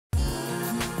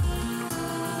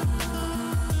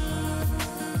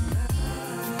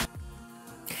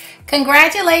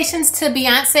Congratulations to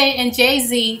Beyonce and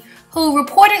Jay-Z, who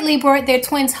reportedly brought their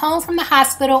twins home from the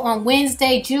hospital on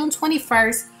Wednesday, June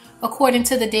 21st, according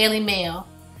to the Daily Mail.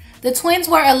 The twins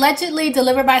were allegedly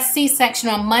delivered by C-section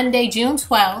on Monday, June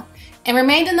 12th, and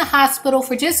remained in the hospital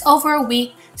for just over a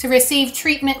week to receive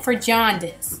treatment for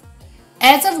jaundice.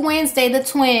 As of Wednesday, the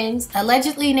twins,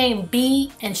 allegedly named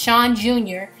B and Sean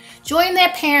Jr., joined their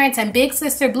parents and big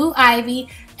sister Blue Ivy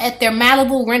at their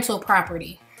Malibu rental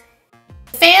property.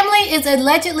 The family is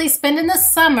allegedly spending the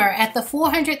summer at the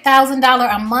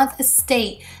 $400,000 a month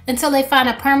estate until they find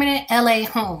a permanent LA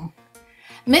home.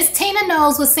 Miss Tina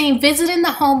Knowles was seen visiting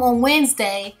the home on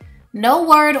Wednesday. No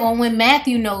word on when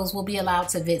Matthew Knowles will be allowed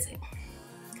to visit.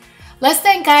 Let's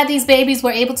thank God these babies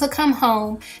were able to come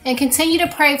home and continue to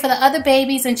pray for the other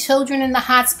babies and children in the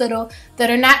hospital that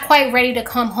are not quite ready to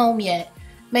come home yet.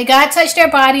 May God touch their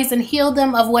bodies and heal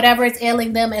them of whatever is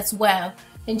ailing them as well.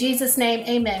 In Jesus' name,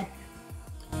 amen.